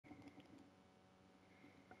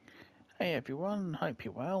Hey everyone, hope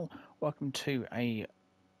you're well. Welcome to a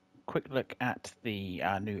quick look at the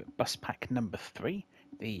new bus pack number 3,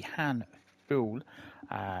 the Hanvool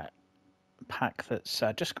pack that's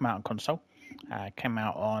just come out on console. Came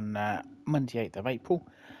out on Monday 8th of April,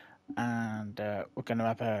 and we're going to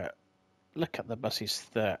have a look at the buses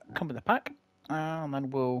that come with the pack, and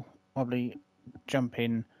then we'll probably jump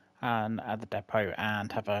in and at the depot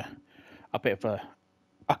and have a bit of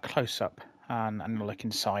a close-up and look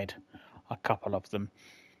inside a couple of them.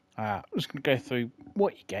 I'm just going to go through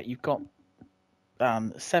what you get. You've got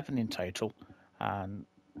 7 in total, and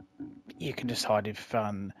you can decide if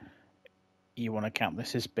you want to count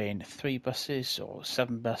this as being 3 buses or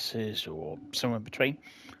 7 buses or somewhere in between.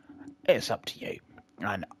 It's up to you,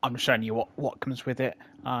 and I'm showing you what comes with it.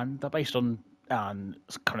 And they're based on kind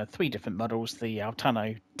of 3 different models: the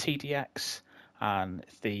Altano TDX and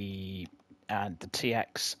the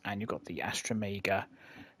TX, and you've got the Astromega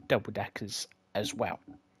double deckers as well.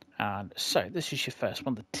 And so this is your first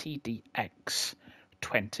one, the TDX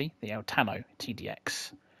 20, the Altano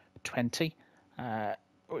TDX 20.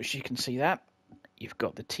 Which you can see that. You've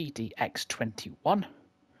got the TDX 21,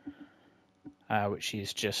 which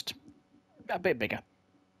is just a bit bigger.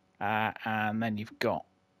 And then you've got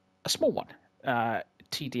a small one,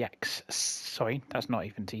 TDX, sorry, that's not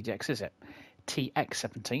even TDX, is it? TX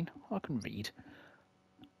 17, I can read.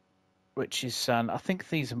 Which is, I think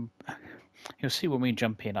these are, you'll see when we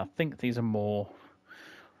jump in, I think these are more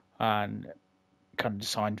kind of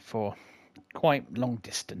designed for quite long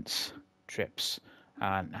distance trips.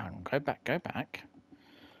 And go back.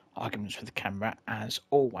 Arguments with the camera as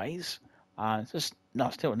always. Just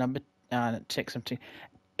not still a number TX 17.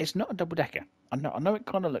 It's not a double decker. I know it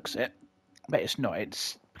kind of looks it, but it's not.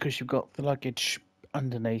 It's because you've got the luggage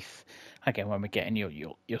underneath. Again, when we get in,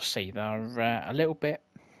 you'll see they're a little bit.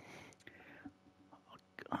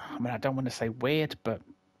 I mean, I don't want to say weird, but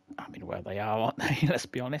I mean, well, they are, aren't they? Let's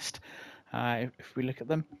be honest. If we look at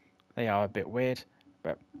them, they are a bit weird,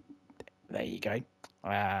 but there you go.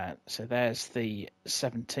 So there's the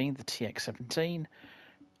 17, the TX 17,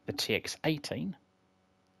 the TX 18,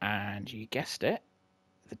 and you guessed it,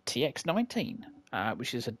 the TX 19,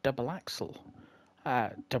 which is a double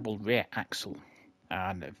rear axle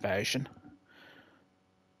version.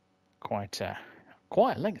 Quite a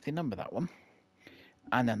lengthy number, that one.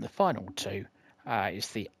 And then the final 2 is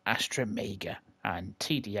the Astromega and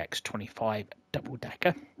TDX 25 double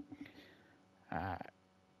decker.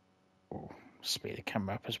 We'll speed the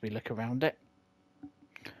camera up as we look around it.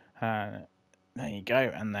 There you go.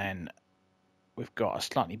 And then we've got a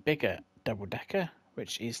slightly bigger double decker,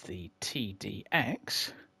 which is the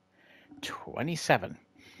TDX 27.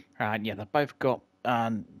 And yeah, they've both got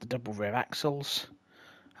the double rear axles.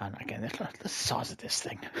 And again, look at the size of this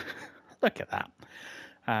thing. Look at that.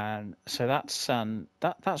 And so that's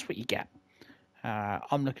what you get.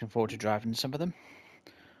 I'm looking forward to driving some of them.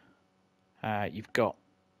 You've got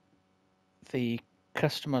the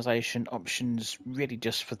customization options really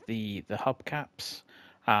just for the hubcaps,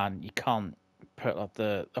 and you can't put like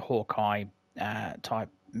the Hawkeye type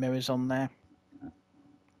mirrors on there.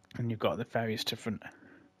 And you've got the various different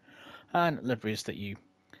liveries that you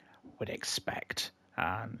would expect.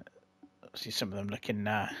 And see some of them looking.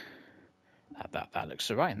 That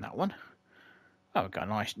looks alright in that one. Oh, we've got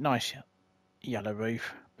a nice yellow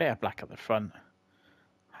roof, bit of black at the front.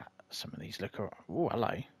 Some of these look alright. Oh,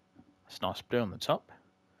 hello. That's nice blue on the top.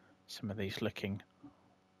 Some of these looking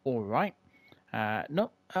alright.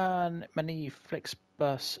 Not many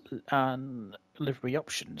Flixbus livery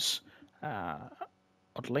options,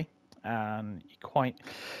 oddly. And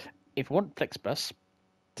if you want Flixbus,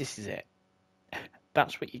 this is it.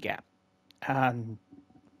 That's what you get. And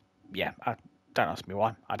yeah, don't ask me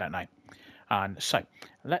why. I don't know. And so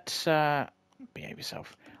let's behave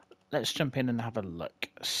yourself. Let's jump in and have a look.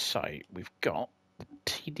 So we've got the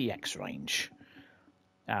TDX range,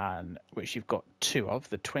 and which you've got 2 of,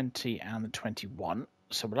 the 20 and the 21.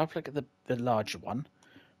 So we'll have a look at the larger one,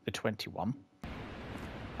 the 21.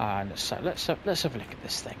 And so let's have a look at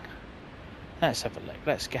this thing. Let's have a look.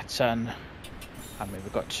 Let's get I mean,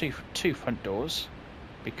 we've got two front doors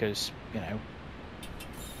because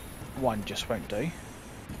one just won't do.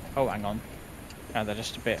 Oh, hang on. They're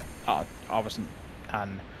just a bit. I wasn't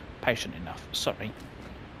patient enough. Sorry.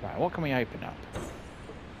 Right, what can we open up?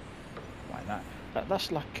 Right,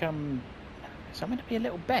 that's like is that meant to be a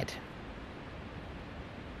little bed?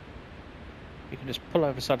 You can just pull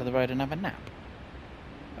over the side of the road and have a nap.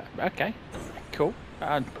 Okay, cool.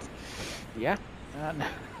 Yeah.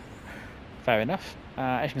 Fair enough.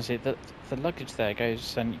 As you can see, the luggage there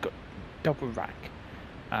goes, and you've got double rack.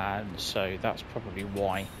 And so that's probably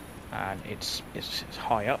why and it's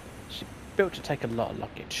high up. It's built to take a lot of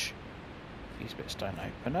luggage. These bits don't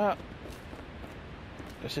open up.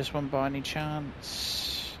 Is this one by any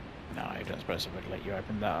chance? No, I don't suppose I would let you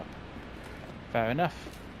open that up. Fair enough.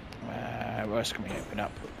 What else can we open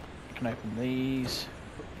up? We can open these.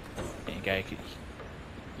 There you go.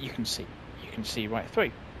 You can see right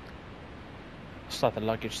through. Slide the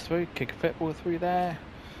luggage through. Kick a football through there.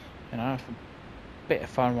 You know, for a bit of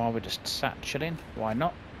fun while we're just sat chilling. Why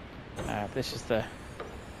not? This is the.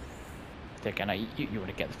 Again, you want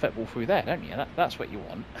to get the football through there, don't you? That's what you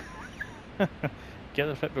want. Get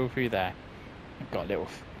the football through there. Got a little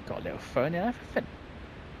phone and everything.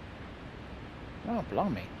 Oh,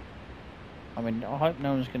 blimey. I mean, I hope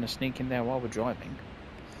no one's going to sneak in there while we're driving.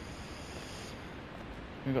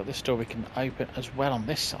 We've got this door we can open as well on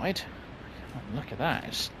this side. Oh, look at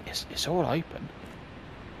that. It's all open.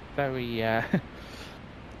 Very, I'm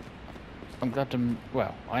glad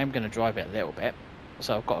well, I am going to drive it a little bit.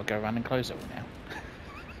 So I've got to go around and close it all now.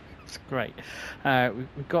 It's great.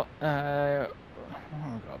 We've got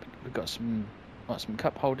we've got some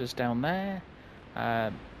cup holders down there.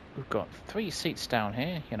 We've got 3 seats down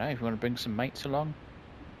here. You know, if you want to bring some mates along,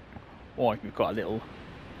 or if you've got a little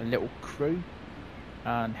crew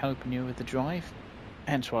and helping you with the drive.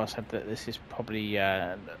 Hence why I said that this is probably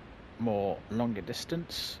more longer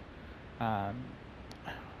distance. So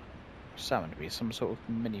going to be some sort of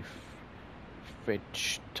mini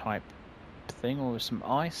fridge type thing, or with some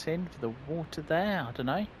ice in for the water there. I don't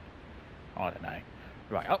know.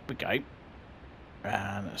 Right, up we go.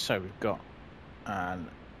 And so we've got,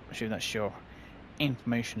 that's your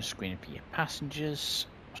information screen for your passengers.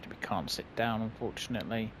 We can't sit down,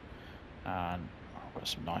 unfortunately. And I've got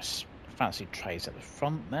some nice fancy trays at the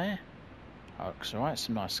front there. That looks alright.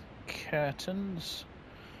 Some nice curtains.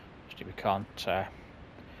 We can't. I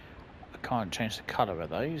can't change the colour of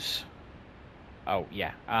those. Oh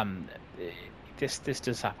yeah. This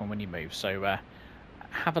does happen when you move. So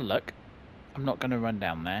have a look. I'm not going to run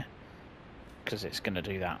down there because it's going to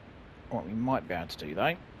do that. What we might be able to do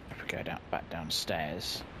though, if we go back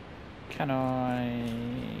downstairs, if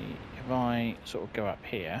I sort of go up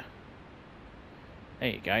here, there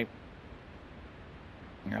you go.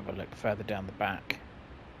 Have a look further down the back,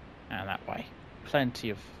 and that way, plenty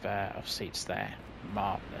of seats there.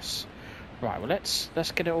 Marvellous. Right, well let's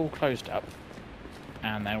get it all closed up,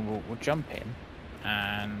 and then we'll jump in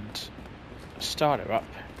and start her up,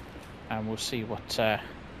 and we'll see what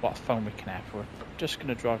fun we can have. We're just going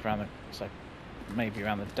to drive around maybe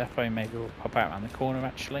around the depot, maybe we'll pop out around the corner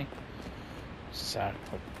actually. So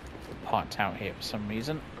we're parked out here for some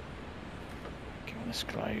reason. Get this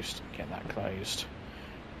closed, get that closed.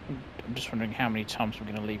 I'm just wondering how many times we're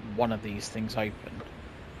going to leave one of these things open,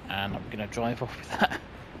 and I'm going to drive off with that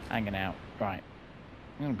hanging out. Right,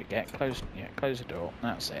 I'm going to close the door.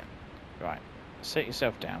 That's it. Right, sit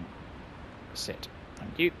yourself down. Sit.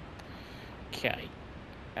 Thank you. Okay.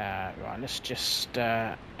 Right, let's just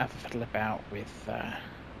have a fiddle about with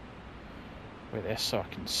this so I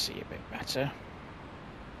can see a bit better.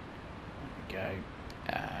 There we go.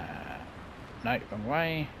 No, wrong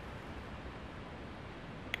way.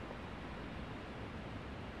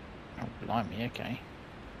 Oh, blimey, okay.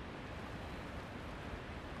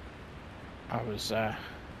 I was, oh,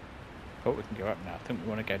 we can go up now. I think we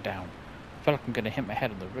want to go down. I feel like I'm going to hit my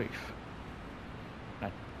head on the roof.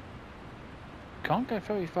 I can't go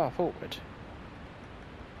very far forward.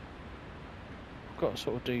 I've got to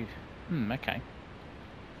sort of do... okay.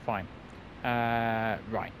 Fine.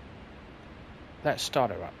 Right. Let's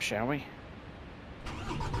start her up, shall we? There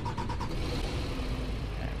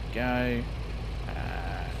we go.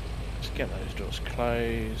 Let's get those doors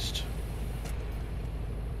closed.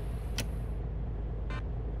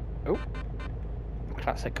 Oh,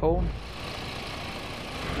 classic horn.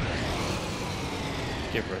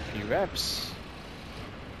 Give her a few revs.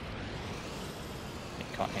 You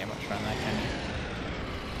can't hear much around there, can you?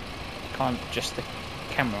 Can't just the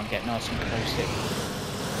camera and get nice and close here.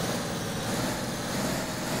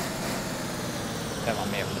 Don't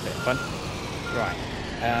mind me having a bit of fun. Right,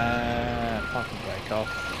 parking brake off.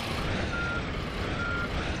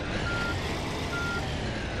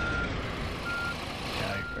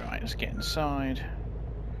 Right, let's get inside.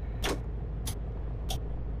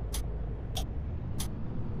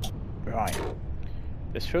 Right,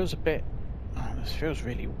 this feels a bit... Oh, this feels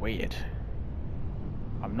really weird.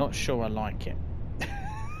 I'm not sure I like it.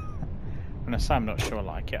 When I say I'm not sure I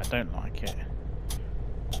like it, I don't like it.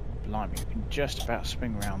 Blimey, we can just about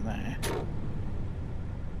swing around there.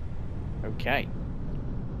 Okay.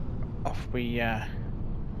 Off we go.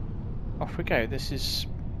 This is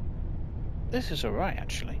alright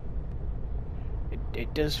actually.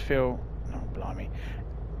 It does feel... Oh, blimey.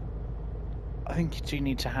 I think you do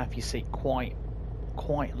need to have your seat quite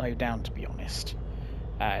low down, to be honest.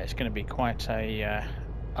 It's going to be quite a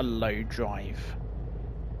low drive,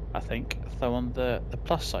 I think. Though on the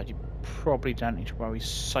plus side, you probably don't need to worry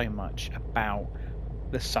so much about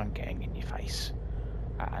the sun getting in your face,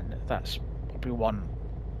 and that's probably one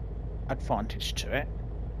advantage to it.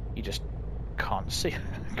 You just can't see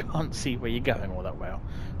where you're going all that well.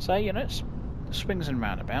 So you know, it's swings and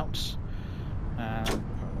roundabouts. I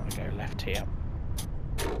want to go left here.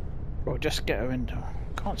 Or just get her into...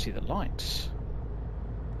 Can't see the lights.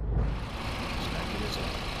 It's no good, is it?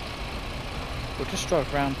 We'll just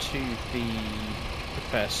drive round to the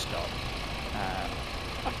first stop. I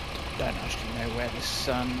don't actually know where this...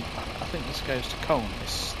 I think this goes to Colne,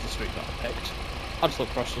 this route that I picked. I just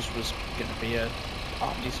thought Brussels was going to be a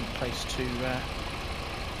decent place to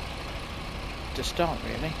start,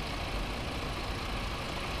 really.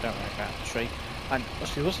 Don't worry about the tree. And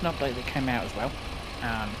also, there was an update that came out as well,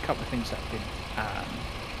 and a couple of things that have been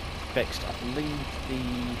fixed. I believe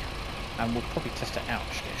and we'll probably test it out.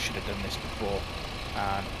 Actually, I should have done this before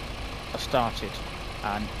I started.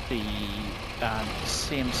 And the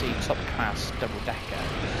CMC top class double decker.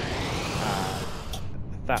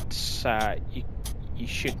 That's you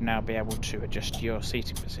should now be able to adjust your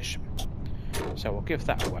seating position. So we'll give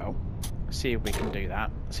that a whirl, see if we can do that,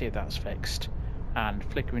 see if that's fixed. And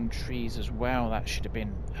flickering trees as well, that should have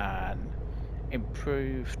been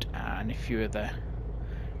improved, and a few other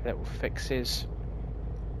little fixes.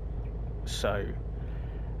 So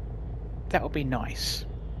that'll be nice.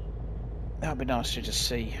 That'll be nice to just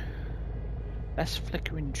see less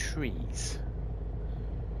flickering trees.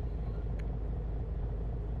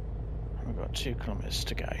 We've got 2 kilometers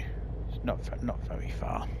to go. It's not very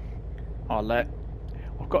far.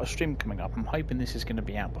 I've got a stream coming up. I'm hoping this is going to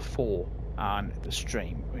be out before the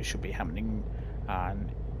stream, which should be happening,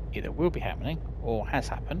 and either will be happening or has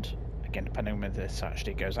happened. Again, depending on whether this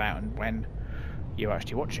actually goes out and when you're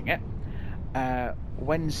actually watching it.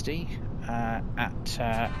 Wednesday at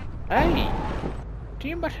hey, do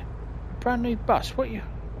you brand new bus? What you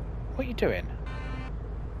doing?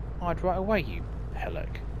 I'd right away, you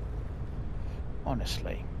hellock.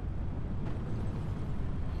 Honestly,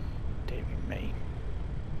 dearie me.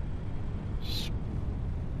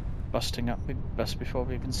 Busting up my bus before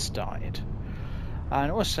we even started.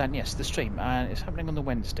 And also, yes, the stream is happening on the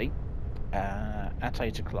Wednesday at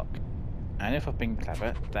 8 o'clock. And if I've been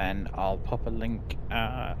clever, then I'll pop a link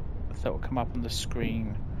that will come up on the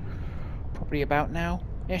screen probably about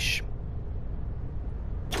now-ish.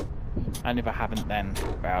 And if I haven't, then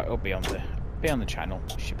well, it'll be on the channel.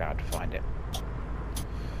 You should be able to find it.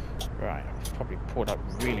 Right, I've probably pulled up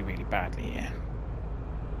really badly here.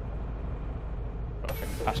 I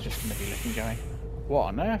think the passenger's going to be looking going, what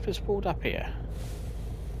on earth has pulled up here?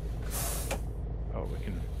 Oh, we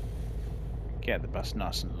can get the bus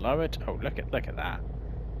nice and lowered. Oh, look at that.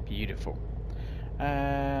 Beautiful.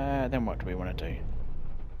 Then what do we want to do?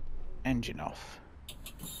 Engine off.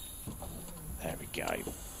 There we go.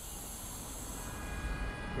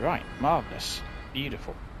 Right, marvellous.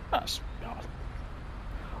 Beautiful. That's...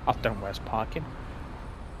 I've done worse parking.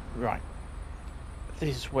 Right.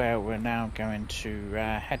 This is where we're now going to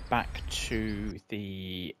head back to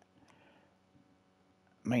the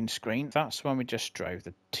main screen. That's the one we just drove,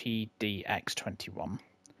 the TDX21.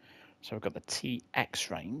 So we've got the TX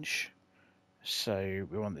range. So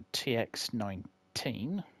we want the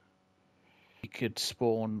TX19. You could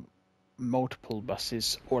spawn multiple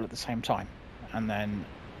buses all at the same time, and then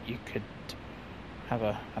you could have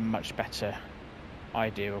a much better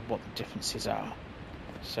idea of what the differences are.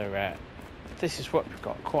 So this is what we've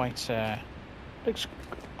got. Quite looks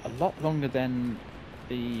a lot longer than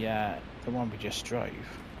the one we just drove.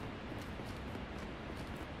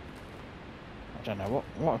 I don't know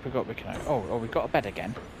what have we got. We can we've got a bed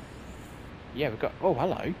again. Yeah, we've got. Oh,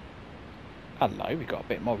 hello. We've got a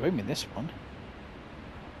bit more room in this one.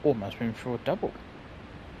 Almost room for a double.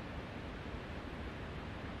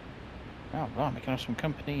 Oh, right, we can have some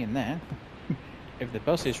company in there. If the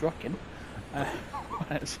bus is rocking.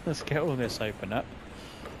 Let's get all this open up.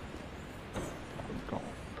 We've got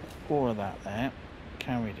all of that there.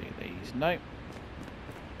 Can we do these? Nope.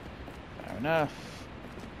 Fair enough.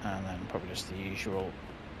 And then probably just the usual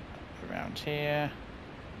around here.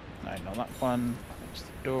 No, not that one. There's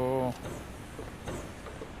the door.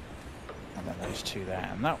 And then those two there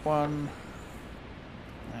and that one.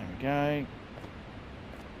 There we go.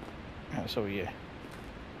 That's all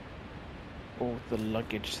the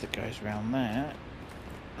luggage that goes around there.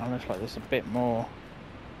 It looks like there's a bit more.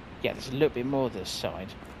 Yeah, there's a little bit more this side.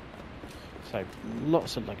 So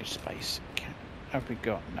lots of luggage space. Have we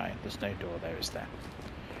got? No, there's no door there, is there?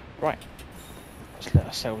 Right, let's let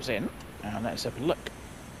ourselves in and let's have a look.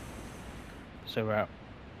 So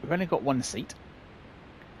we've only got one seat,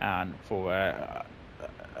 and for a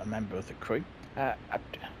member of the crew, bloody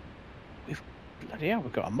hell,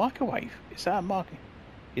 we've got a microwave. Is that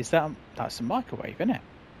a that's a microwave, isn't it?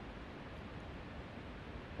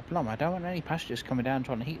 Blimey, I don't want any passengers coming down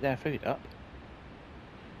trying to heat their food up.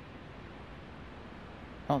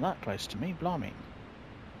 Not that close to me, blimey.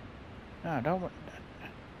 No, I don't want...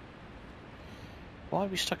 Why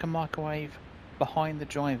have we stuck a microwave behind the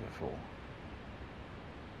driver for?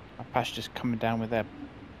 Our passengers coming down with their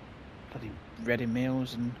bloody ready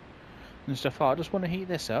meals and stuff. Oh, I just want to heat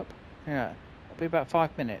this up. Yeah, it'll be about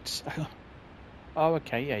 5 minutes. Oh,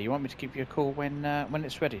 okay, yeah, you want me to give you a call when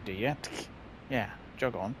it's ready, do you? Yeah,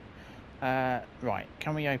 jog on. Right,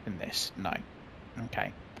 can we open this? No.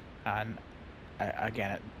 Okay. And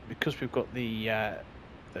again, because we've got the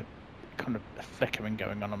kind of flickering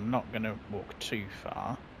going on, I'm not going to walk too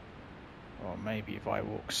far. Or maybe if I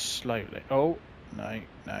walk slowly. Oh, no.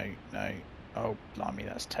 Oh, blimey,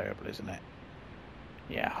 that's terrible, isn't it?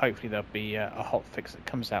 Yeah, hopefully there'll be a hot fix that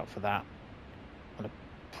comes out for that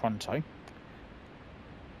pronto.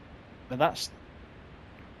 But that's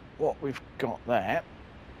what we've got there.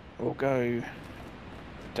 We'll go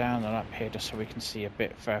down and up here just so we can see a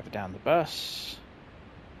bit further down the bus.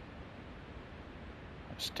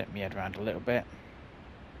 I'll step my head around a little bit.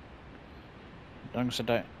 As long as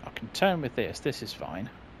I can turn with this. This is fine.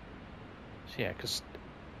 So yeah, because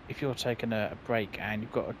if you're taking a break and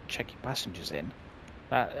you've got to check your passengers in,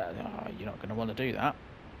 you're not going to want to do that.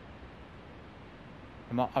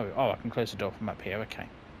 I can close the door from up here. Okay,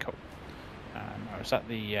 cool. Is that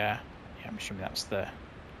the? Yeah, I'm assuming that's the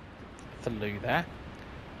loo there.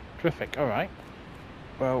 Terrific. All right.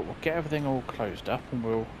 Well, we'll get everything all closed up and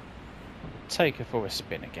we'll take her for a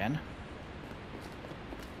spin again.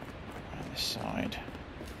 On this side.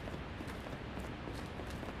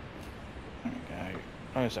 There we go.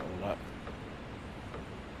 Close it all up.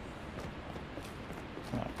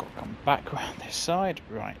 And I've got to come back around this side.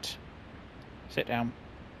 Right. Sit down.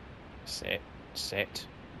 Sit. Thank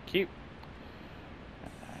you.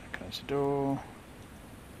 Close the door.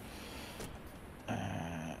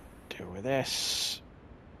 Deal with this.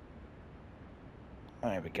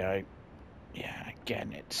 There we go. Yeah,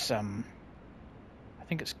 again, it's I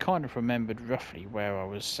think it's kind of remembered roughly where I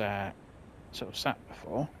was sort of sat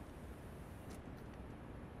before.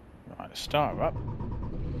 Right, let's start her up.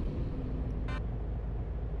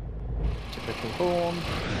 Typical horn.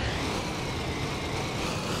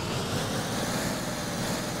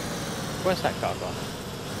 Where's that car gone?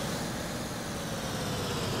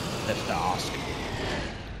 Let's not ask.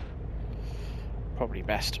 Probably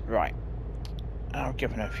best. Right. I'll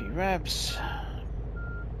give her a few revs.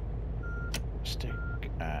 Stick.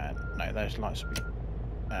 No, those lights will be.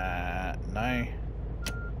 No.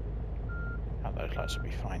 Oh, those lights will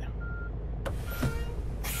be fine.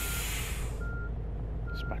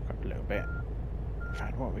 Let's back up a little bit. In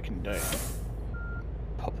fact, what we can do.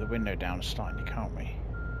 Pop the window down slightly, can't we?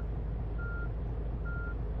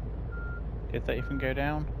 Did that even go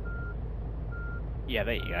down? Yeah,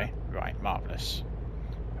 there you go. Right, marvellous.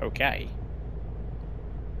 Okay.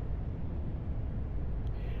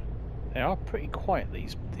 They are pretty quiet,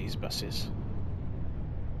 these buses.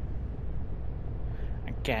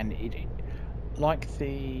 Again, like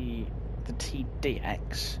the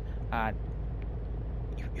TDX,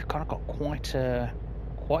 you've kind of got quite a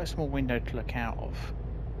small window to look out of,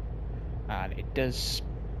 and it does,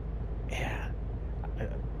 yeah.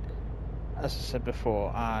 As I said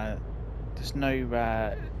before, there's no.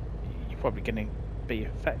 You're probably going to be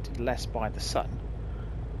affected less by the sun,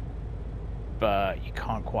 but you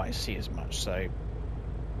can't quite see as much. So,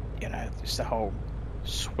 you know, it's the whole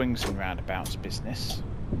swings and roundabouts business.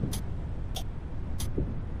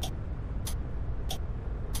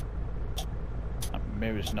 That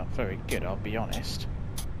mirror's not very good, I'll be honest.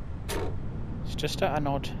 It's just at an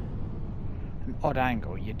odd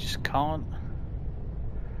angle. You just can't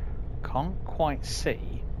quite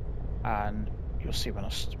see, and you'll see when I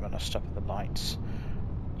stop at the lights.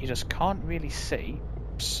 You just can't really see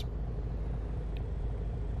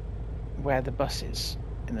where the bus is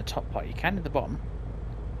in the top part. You can in the bottom,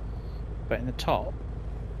 but in the top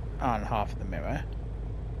and half of the mirror,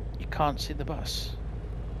 you can't see the bus,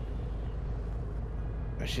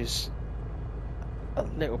 which is a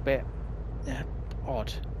little bit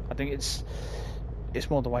odd. I think it's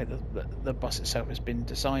more the way that the bus itself has been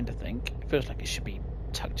designed. I think it feels like it should be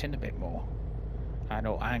tucked in a bit more and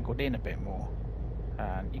or angled in a bit more.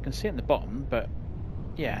 And you can see it in the bottom, but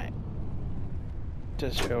yeah, it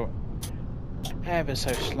does feel ever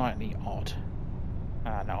so slightly odd.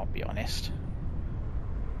 And I'll be honest,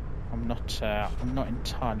 I'm not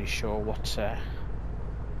entirely sure what I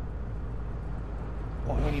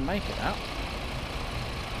really make of that.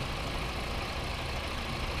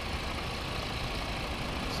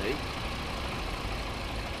 See,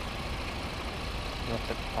 got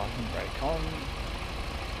the parking brake on.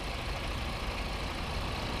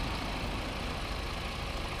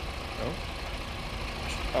 Oh,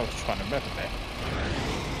 I was trying to rev a bit.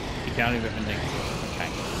 You can only rev a negative. Okay.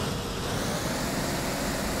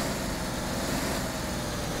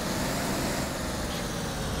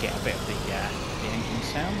 Get a bit of the engine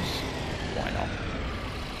sounds. Why not?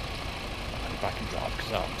 I'll go back and drive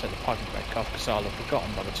because I'll take the parking brake off because I'll have forgotten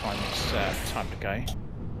by the time it's time to go.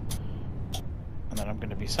 And then I'm going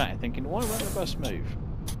to be sat here thinking, why won't the bus move?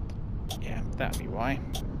 Yeah, that'll be why.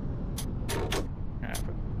 If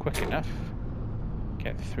we're quick enough,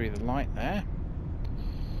 get through the light there.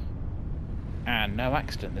 And no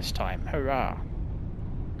accident this time. Hurrah!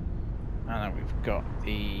 And then we've got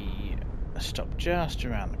the stop just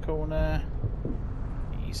around the corner.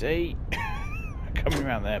 Easy. Coming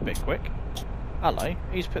around there a bit quick. Hello,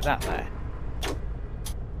 who's put that there?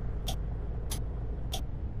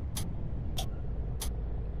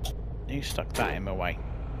 Who stuck that in my way?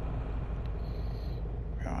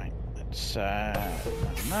 Right, let's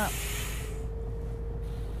that.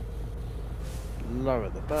 Lower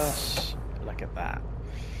the bus. Look at that.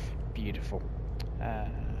 Beautiful.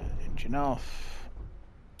 Engine off.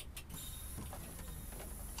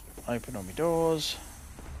 Open all my doors.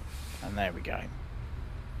 And there we go.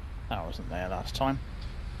 That wasn't there last time.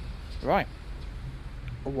 Right.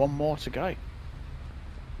 One more to go.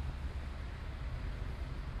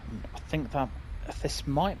 I think that this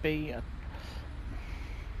might be...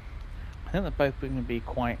 I think they're both going to be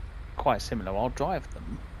quite similar. I'll drive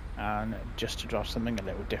them. And just to drive something a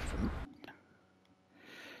little different.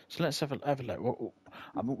 So let's have a look.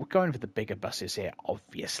 We're going for the bigger buses here,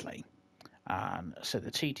 obviously. So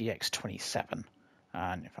the TDX 27.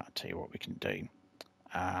 And if I tell you what we can do.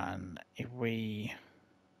 And if we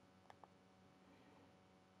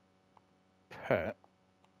put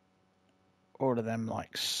all of them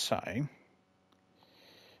like so.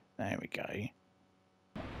 There we go.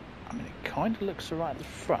 I mean, it kind of looks alright at the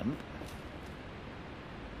front.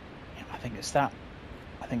 I think it's that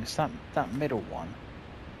middle one,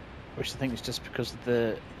 which I think is just because of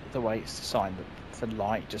the way it's designed, that the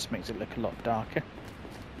light just makes it look a lot darker.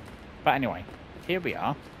 But anyway, here we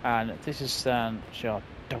are, and this is our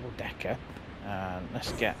double decker.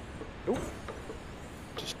 Let's get. Ooh,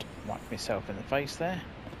 just whack myself in the face there.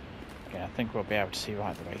 Okay, I think we'll be able to see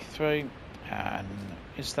right the way through. And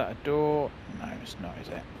is that a door? No, it's not, is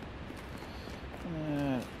it?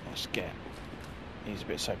 Let's get these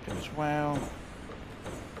bits open as well.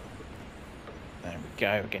 There we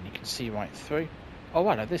go. Again, you can see right through. Oh,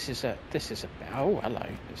 hello. This is a. Oh, hello.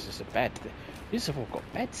 This is a bed. These have all got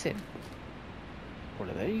beds in. All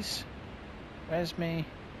of these. Where's me?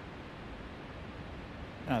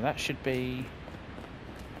 Oh, that should be.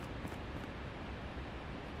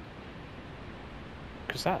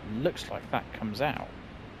 Because that looks like that comes out.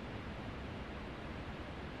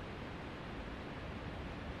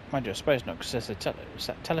 Mind you, I suppose not, because there's a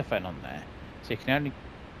telephone on there, so you can only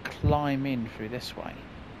climb in through this way.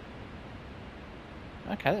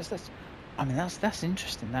 Okay, that's. I mean, that's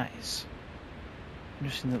interesting. That is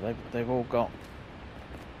interesting that they've all got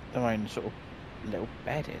their own sort of little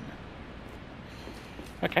bed in.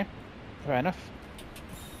 Okay, fair enough.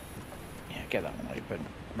 Yeah, get that one open.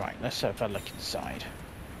 Right, let's have a look inside.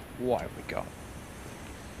 What have we got?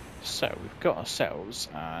 So we've got ourselves,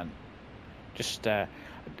 and just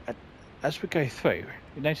as we go through,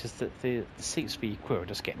 you notice that the seats for your crew are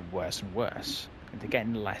just getting worse and worse, and they're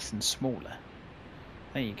getting less and smaller.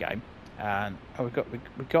 There you go. And oh,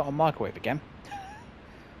 we've got a microwave again.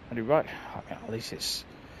 I do right. I mean, at least it's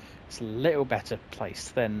a little better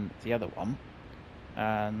placed than the other one.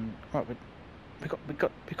 And right,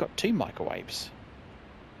 we've got two microwaves.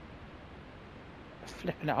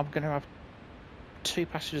 Flipping it, I'm going to have two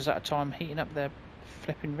passengers at a time heating up their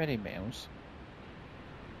flipping ready meals.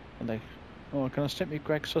 And they, oh, can I stick me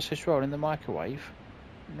Greg's sausage roll in the microwave?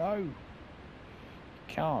 No, you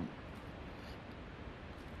can't.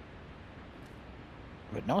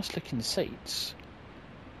 But nice looking seats.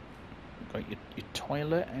 You've got your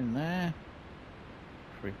toilet in there.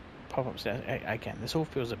 We pop upstairs again. This all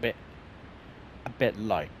feels a bit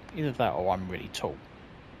low. Either that or I'm really tall.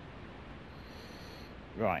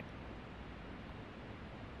 Right.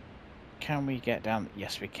 Can we get down?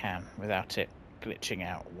 Yes, we can, without it glitching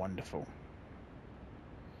out. Wonderful.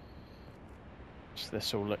 So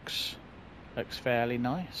this all looks fairly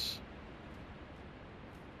nice.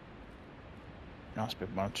 Nice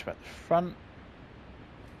big monitor at the front.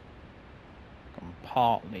 Got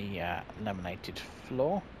partly laminated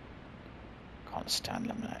floor. Can't stand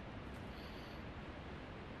laminate.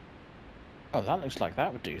 Oh, that looks like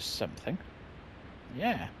that would do something.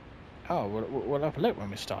 Yeah. Oh, we'll have a look when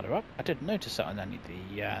we start her up. I didn't notice that on any of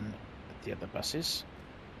the other buses.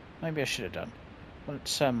 Maybe I should have done. Well,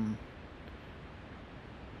 it's what's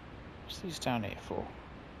these down here for?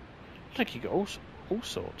 Looks like you got all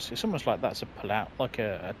sorts. It's almost like that's a pull-out, like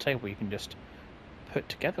a table you can just put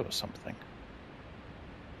together or something.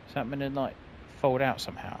 Is that meant to like fold out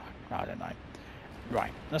somehow? I don't know.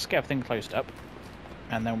 Right, let's get everything closed up,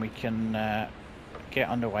 and then we can get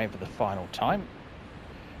underway for the final time.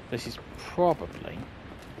 This is probably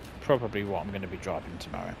what I'm going to be driving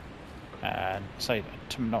tomorrow. Say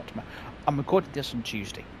not tomorrow. I'm recording this on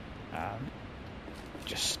Tuesday.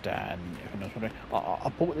 Just if anyone's wondering,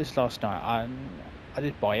 I bought this last night. I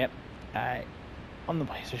did buy it on the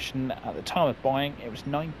PlayStation. At the time of buying, it was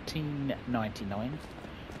 $19.99. I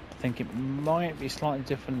think it might be slightly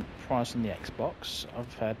different price than the Xbox,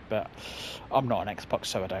 I've heard, but I'm not an Xbox,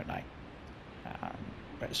 so I don't know.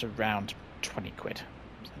 But it's around 20 quid,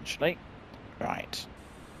 essentially. Right.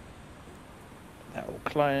 They're all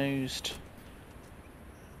closed.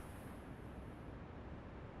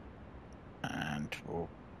 And we'll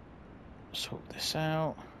sort this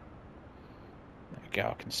out. There we go,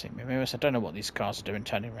 I can see my mirrors. I don't know what these cars are doing,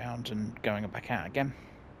 turning around and going back out again.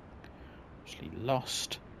 Actually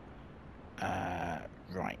lost.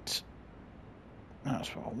 Right. That's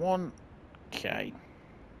what I want. Okay.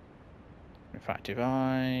 In fact, if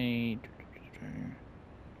I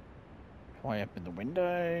open the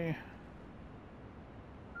window.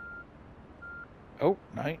 Oh,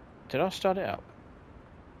 no. Did I start it up?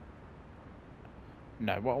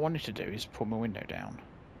 No, what I wanted to do is pull my window down.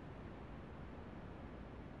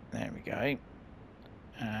 There we go.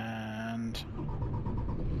 And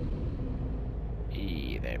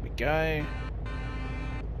there we go.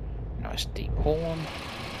 Nice deep horn.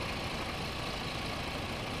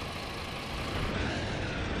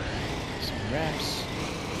 Some revs.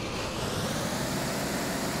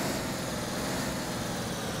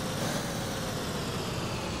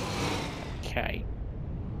 Okay.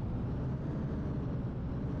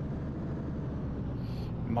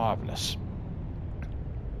 Marvellous.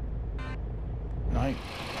 No,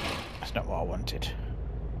 that's not what I wanted.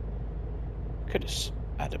 Could have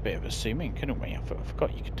had a bit of a zoom in, couldn't we? I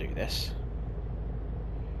forgot you could do this.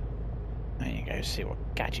 There you go, see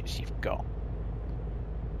what gadgets you've got.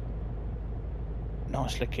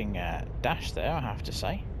 Nice looking dash there, I have to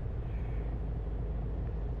say.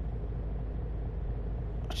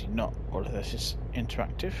 Actually, not all of this is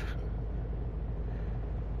interactive.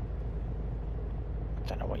 I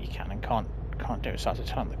don't know what you can and can't do besides to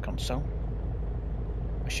turn on the console.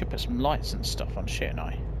 I should put some lights and stuff on, shouldn't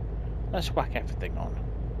I? Let's whack everything on.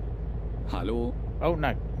 Hello? Oh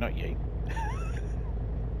no, not you.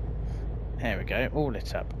 There we go, all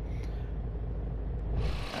lit up.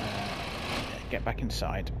 Get back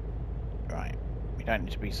inside. Right, we don't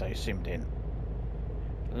need to be so zoomed in.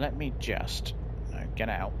 Let me just get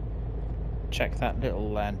out. Check that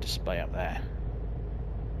little display up there.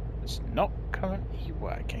 It's not currently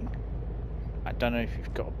working. I don't know if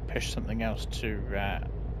you've got to push something else to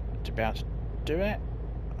be able to do it.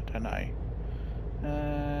 I don't know.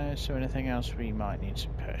 Is there anything else we might need to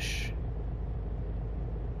push?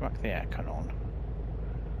 Whack the aircon on.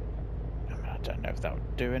 I don't know if that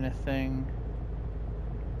would do anything.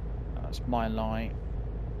 That's my light.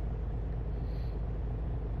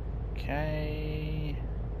 Okay.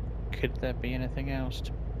 Could there be anything else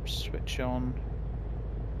to switch on?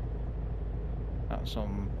 That's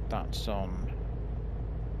on. That's on.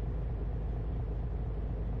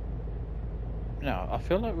 No, I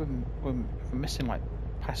feel like we're missing like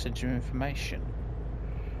passenger information,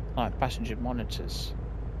 like passenger monitors.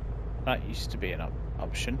 That used to be an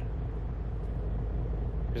option,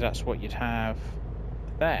 because that's what you'd have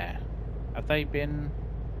there. Have they been?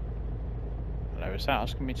 Hello, is that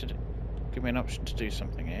asking me to give me an option to do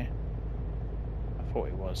something here? I thought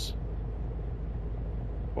it was.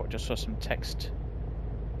 What, just saw some text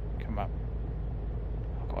come up.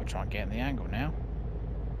 I've got to try and get in the angle now.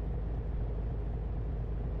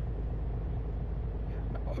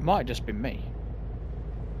 It might have just been me.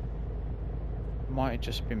 Might have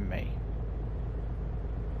just been me.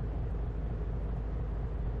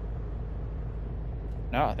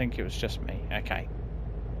 No, I think it was just me. Okay.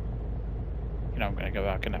 know I'm going to go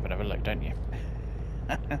back and have another look, don't you?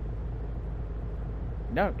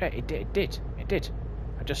 No, it did. It did.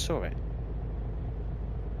 I just saw it.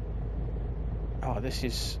 Oh, this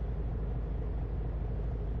is...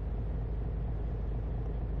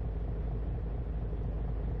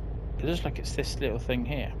 It looks like it's this little thing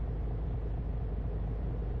here.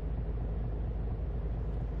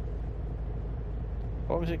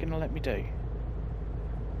 What was it going to let me do?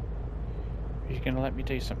 Is it going to let me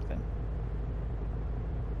do something?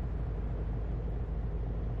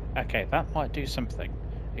 Okay, that might do something.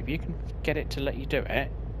 If you can get it to let you do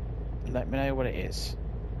it, let me know what it is.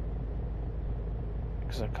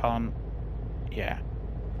 Because I can't... Yeah.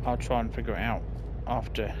 I'll try and figure it out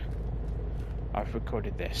after I've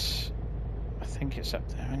recorded this. I think it's up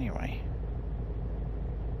there anyway.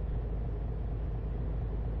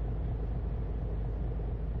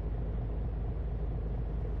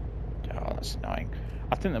 Oh, that's annoying.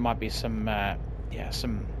 I think there might be some,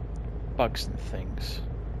 some bugs and things.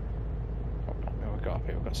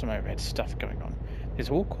 We've got some overhead stuff going on.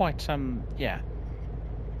 It's all quite,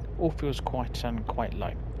 all feels quite, quite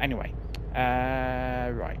low. Anyway,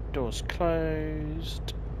 right, doors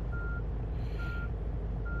closed.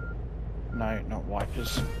 No, not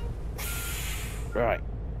wipers. Right,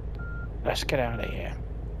 let's get out of here.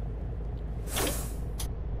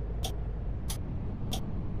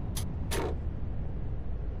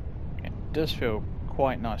 It does feel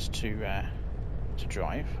quite nice to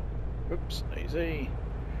drive. Oops, easy.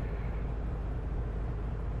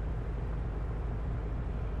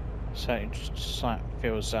 So it just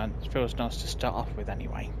feels nice to start off with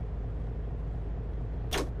anyway.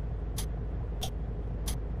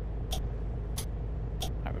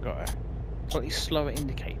 Now we've got a slightly slower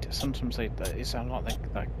indicator. Sometimes they sound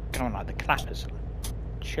like they're going like the clappers.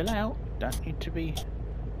 Chill out. Don't need to be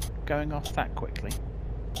going off that quickly.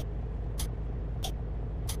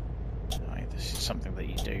 Right, this is something that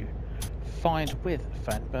you do find with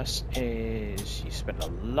Fernbus is you spend a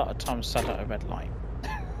lot of time sat at a red light.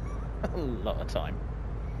 A lot of time.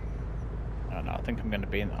 I don't know, I think I'm going to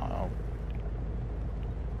be in... Oh.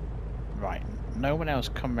 Right, no one else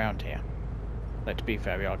come round here. Like, to be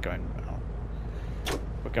fair, we are going... Oh.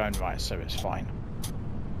 We're going right, so it's fine.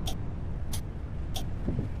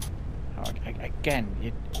 Oh,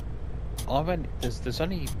 again, there's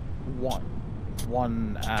only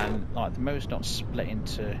one, and like the mode's not split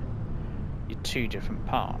into your two different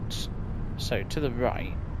parts. So to the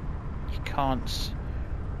right, you can't...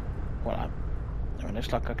 Well, I mean, it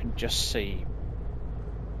looks like I can just see...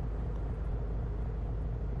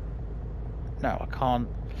 No, I can't...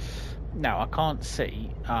 No, I can't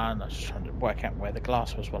see, and I was trying to work out where the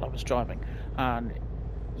glass was while I was driving, and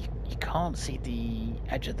you can't see the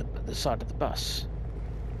edge of the side of the bus,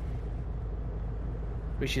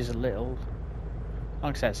 which is a little...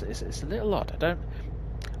 Like I said, it's a little odd.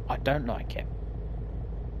 I don't like it.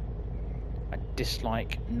 I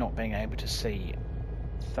dislike not being able to see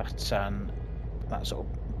that that sort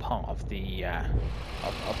of part of the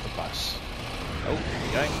of the bus. Oh, there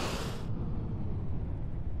we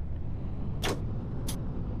go.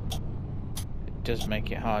 It does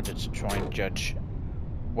make it harder to try and judge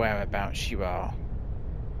whereabouts you are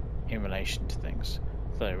in relation to things.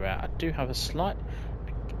 So I do have a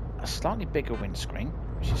slightly bigger windscreen,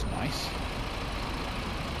 which is nice.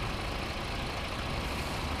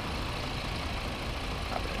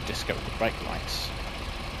 I'm going to disco with the brake lights.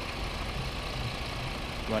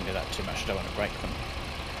 Won't do that too much, I don't want to break them.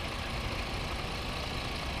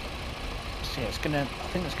 So yeah, I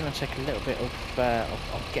think it's gonna take a little bit of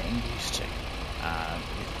getting used to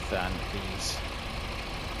with these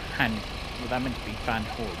they're meant to be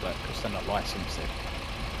Hanvool, but because they're not licensed, they've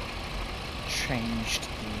changed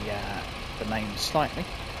the name slightly.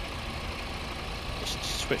 Just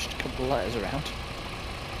switched a couple of letters around.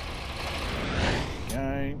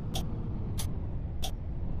 There we go.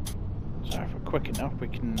 So if we're quick enough, we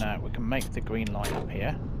can make the green light up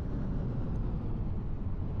here.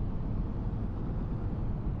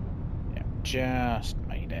 Yeah, just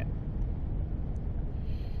made it.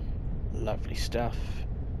 Lovely stuff.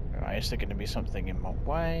 Right, is there going to be something in my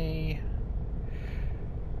way,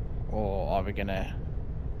 or are we going to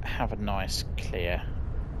have a nice clear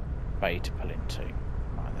bay to pull into?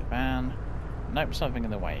 Right, the van. Nope, something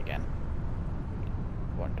in the way again.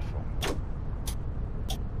 Wonderful.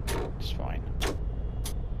 It's fine.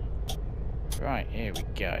 Right, here we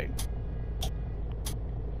go.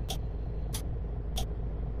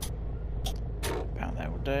 About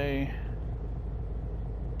that will do.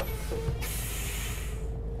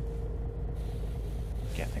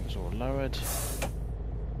 Get things all lowered.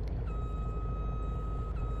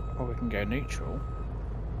 or we can go neutral,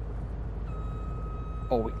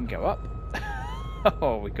 or we can go up.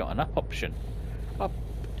 Oh, we got an up option. Up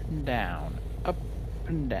and down, up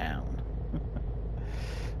and down.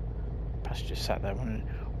 Passenger sat there wondering,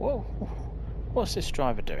 whoa, what's this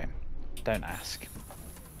driver doing? Don't ask.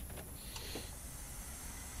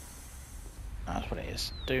 That's what it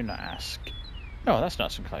is. Do not ask. Oh, that's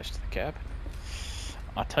nice and close to the curb.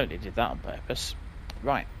 I totally did that on purpose.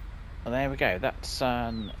 Right. Well, there we go. That's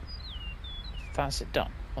it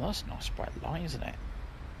done. Well, that's a nice bright light, isn't it?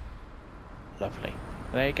 Lovely.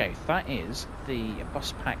 There you go. That is the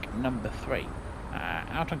bus pack number 3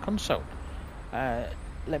 out on console. Let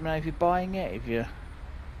me know if you're buying it. If you're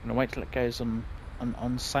gonna wait till it goes on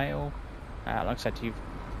sale. Like I said, you've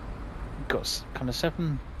got kind of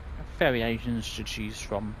 7 variations to choose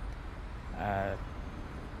from.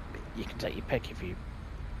 You can take your pick if you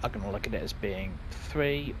are going to look at it as being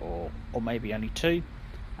 3 or maybe only 2,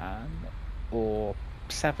 or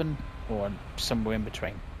 7, or somewhere in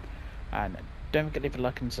between. And don't forget to leave a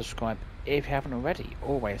like and subscribe if you haven't already.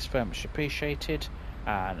 Always very much appreciated.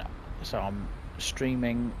 And so I'm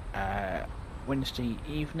streaming Wednesday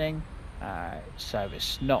evening, so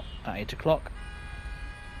it's not at 8 o'clock.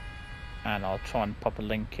 And I'll try and pop a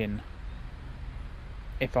link in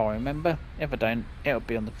if I remember. If I don't, it'll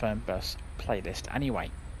be on the Fernbus playlist anyway.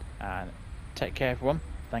 Take care everyone,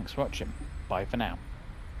 thanks for watching, bye for now.